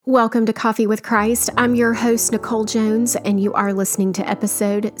Welcome to Coffee with Christ. I'm your host, Nicole Jones, and you are listening to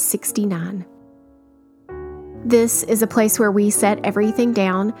episode 69. This is a place where we set everything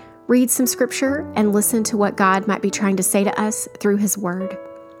down, read some scripture, and listen to what God might be trying to say to us through His Word.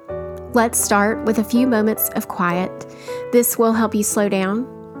 Let's start with a few moments of quiet. This will help you slow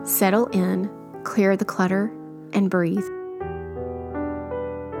down, settle in, clear the clutter, and breathe.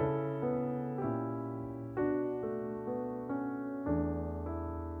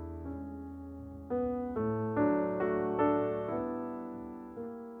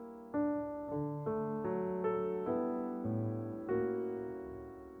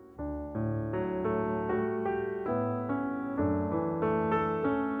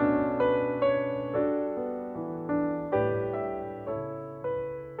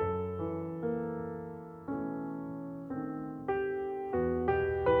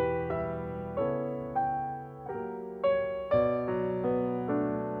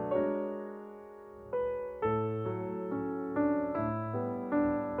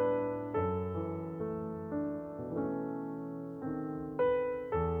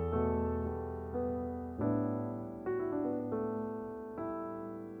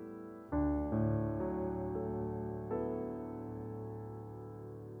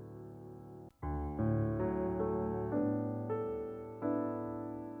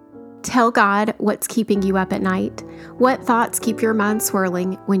 Tell God what's keeping you up at night. What thoughts keep your mind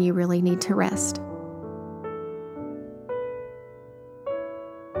swirling when you really need to rest?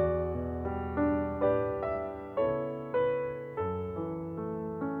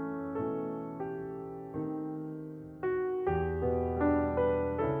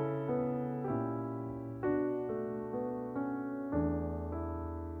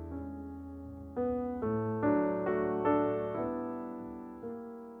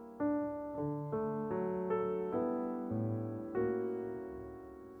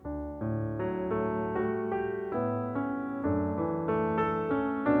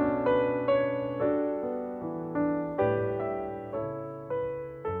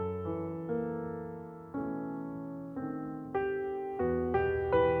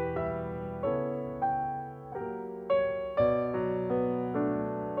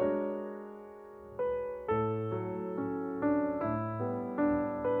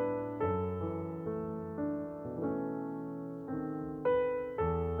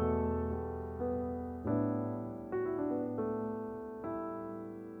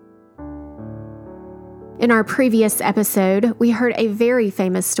 In our previous episode, we heard a very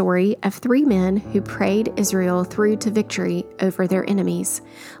famous story of three men who prayed Israel through to victory over their enemies.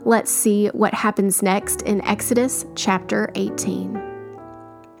 Let's see what happens next in Exodus chapter 18.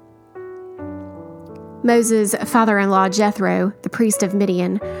 Moses' father-in-law Jethro, the priest of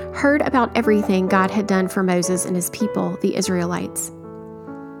Midian, heard about everything God had done for Moses and his people, the Israelites.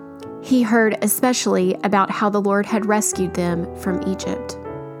 He heard especially about how the Lord had rescued them from Egypt.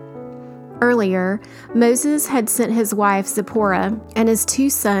 Earlier, Moses had sent his wife Zipporah and his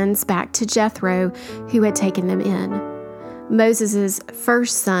two sons back to Jethro, who had taken them in. Moses'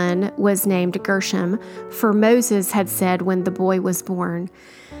 first son was named Gershom, for Moses had said when the boy was born,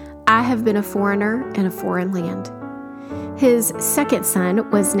 "I have been a foreigner in a foreign land." His second son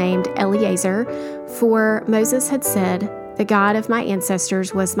was named Eleazar, for Moses had said, "The God of my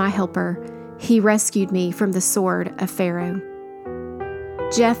ancestors was my helper. He rescued me from the sword of Pharaoh."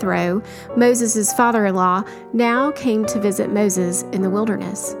 Jethro, Moses' father-in-law, now came to visit Moses in the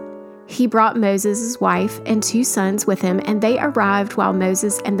wilderness. He brought Moses' wife and two sons with him, and they arrived while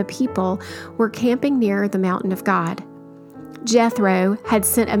Moses and the people were camping near the mountain of God. Jethro had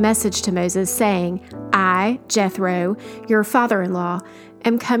sent a message to Moses saying, "I, Jethro, your father-in-law,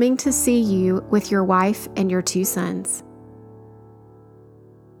 am coming to see you with your wife and your two sons."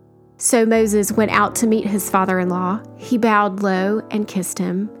 So Moses went out to meet his father-in-law. He bowed low and kissed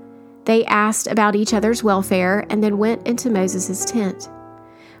him. They asked about each other's welfare and then went into Moses' tent.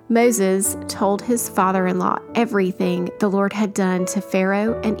 Moses told his father-in-law everything the Lord had done to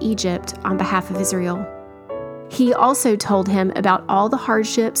Pharaoh and Egypt on behalf of Israel. He also told him about all the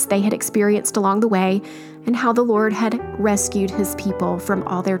hardships they had experienced along the way and how the Lord had rescued his people from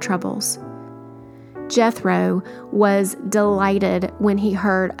all their troubles. Jethro was delighted when he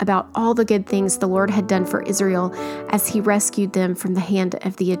heard about all the good things the Lord had done for Israel as he rescued them from the hand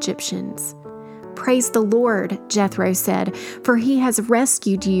of the Egyptians. "Praise the Lord," Jethro said, "for he has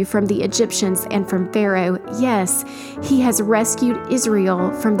rescued you from the Egyptians and from Pharaoh. Yes, he has rescued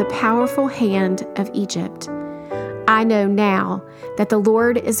Israel from the powerful hand of Egypt. I know now that the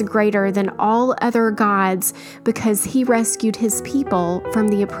Lord is greater than all other gods because he rescued his people from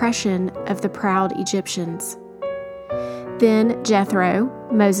the oppression of the proud Egyptians." Then Jethro,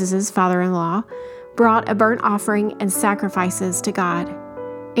 Moses' father-in-law, brought a burnt offering and sacrifices to God.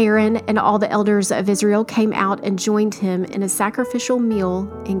 Aaron and all the elders of Israel came out and joined him in a sacrificial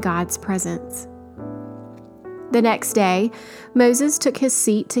meal in God's presence. The next day, Moses took his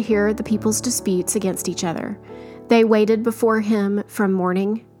seat to hear the people's disputes against each other. They waited before him from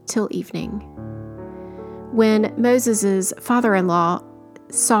morning till evening. When Moses' father-in-law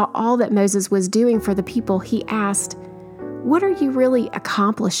saw all that Moses was doing for the people, he asked, "What are you really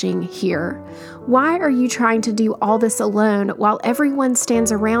accomplishing here? Why are you trying to do all this alone while everyone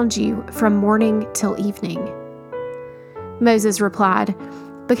stands around you from morning till evening?" Moses replied,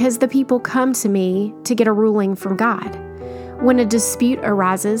 "Because the people come to me to get a ruling from God. When a dispute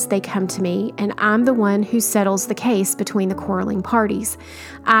arises, they come to me, and I'm the one who settles the case between the quarreling parties.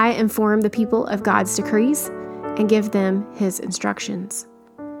 I inform the people of God's decrees and give them his instructions."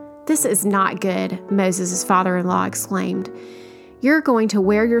 "This is not good," Moses' father-in-law exclaimed. "You're going to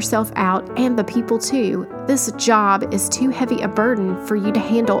wear yourself out and the people too. This job is too heavy a burden for you to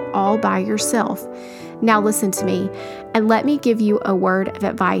handle all by yourself. Now listen to me, and let me give you a word of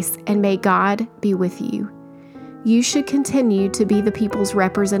advice, and may God be with you. You should continue to be the people's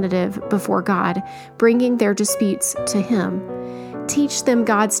representative before God, bringing their disputes to him. Teach them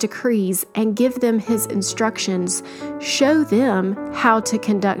God's decrees and give them his instructions. Show them how to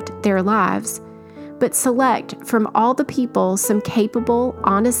conduct their lives. But select from all the people some capable,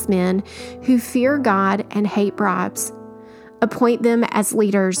 honest men who fear God and hate bribes. Appoint them as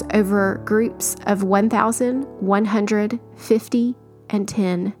leaders over groups of 1,150 and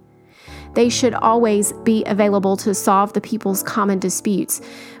 10. They should always be available to solve the people's common disputes,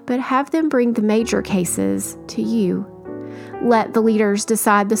 but have them bring the major cases to you. Let the leaders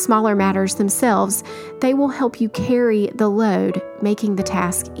decide the smaller matters themselves. They will help you carry the load, making the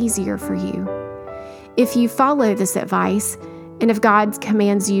task easier for you. If you follow this advice, and if God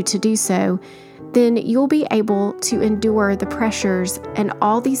commands you to do so, then you'll be able to endure the pressures, and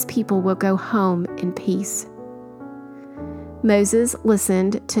all these people will go home in peace." Moses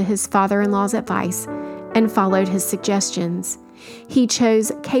listened to his father-in-law's advice and followed his suggestions. He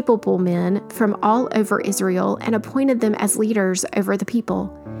chose capable men from all over Israel and appointed them as leaders over the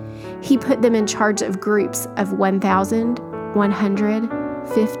people. He put them in charge of groups of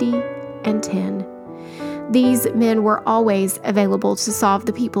 1,150 and 10. These men were always available to solve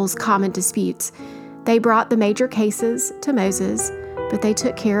the people's common disputes. They brought the major cases to Moses, but they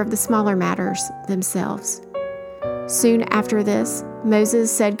took care of the smaller matters themselves. Soon after this,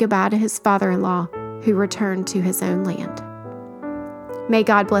 Moses said goodbye to his father-in-law, who returned to his own land. May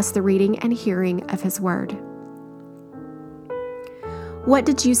God bless the reading and hearing of his word. What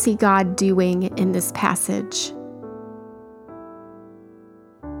did you see God doing in this passage?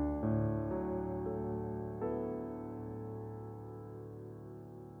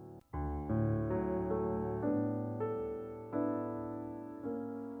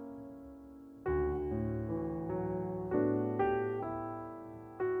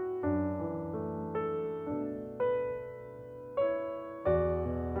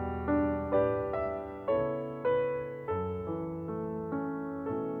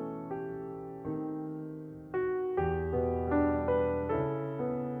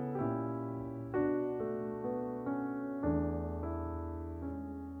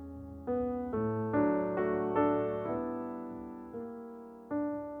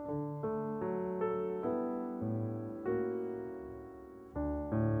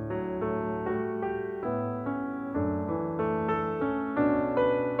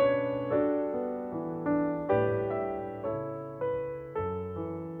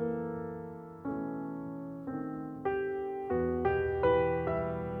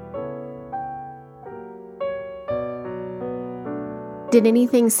 Did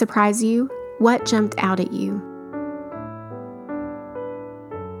anything surprise you? What jumped out at you?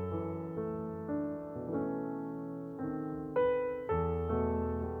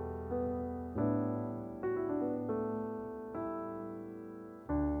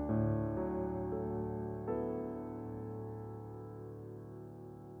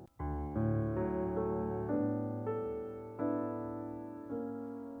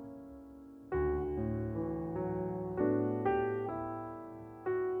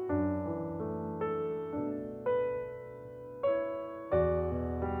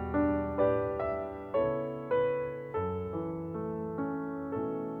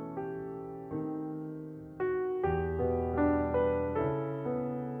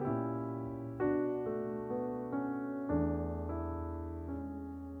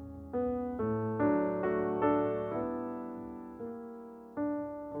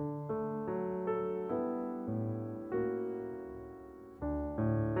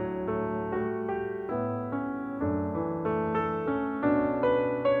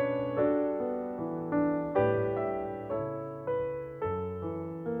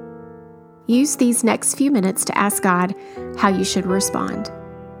 use these next few minutes to ask God how you should respond.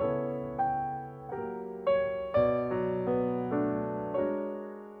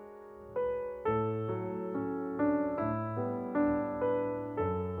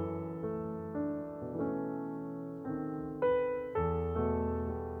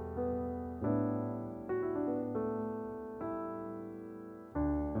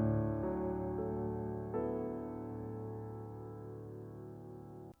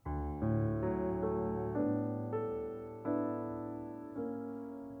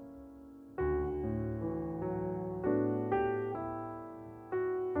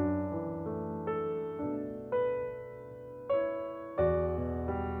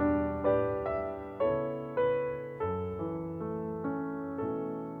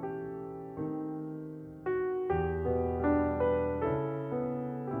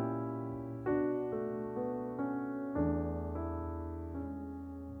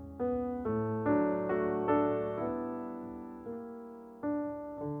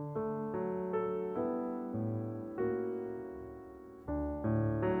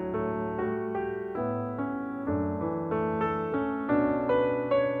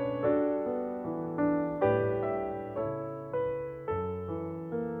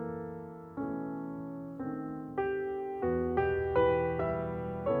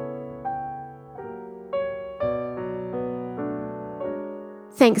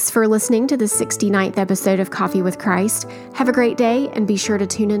 Thanks for listening to the 69th episode of Coffee with Christ. Have a great day and be sure to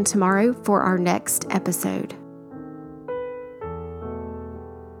tune in tomorrow for our next episode.